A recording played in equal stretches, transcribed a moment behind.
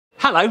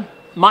Hello,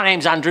 my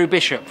name's Andrew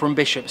Bishop from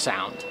Bishop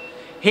Sound.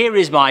 Here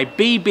is my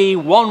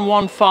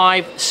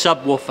BB115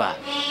 Sub Woofer.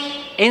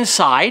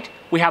 Inside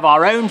we have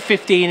our own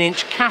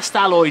 15-inch cast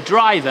alloy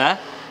driver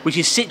which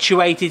is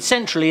situated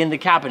centrally in the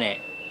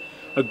cabinet.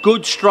 A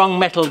good strong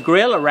metal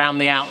grille around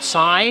the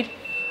outside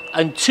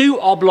and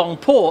two oblong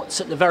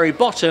ports at the very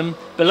bottom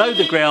below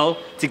the grille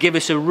to give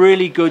us a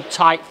really good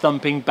tight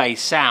thumping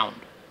bass sound.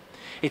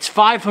 It's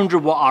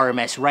 500 watt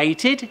RMS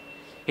rated.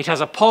 It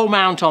has a pole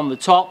mount on the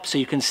top so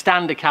you can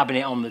stand a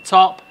cabinet on the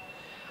top,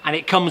 and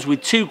it comes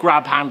with two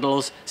grab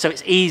handles so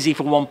it's easy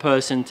for one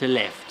person to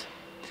lift.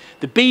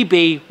 The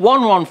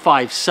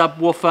BB115 Sub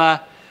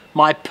Woofer,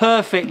 my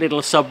perfect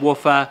little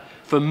subwoofer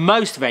for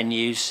most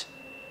venues,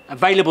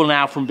 available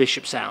now from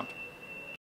Bishop Sound.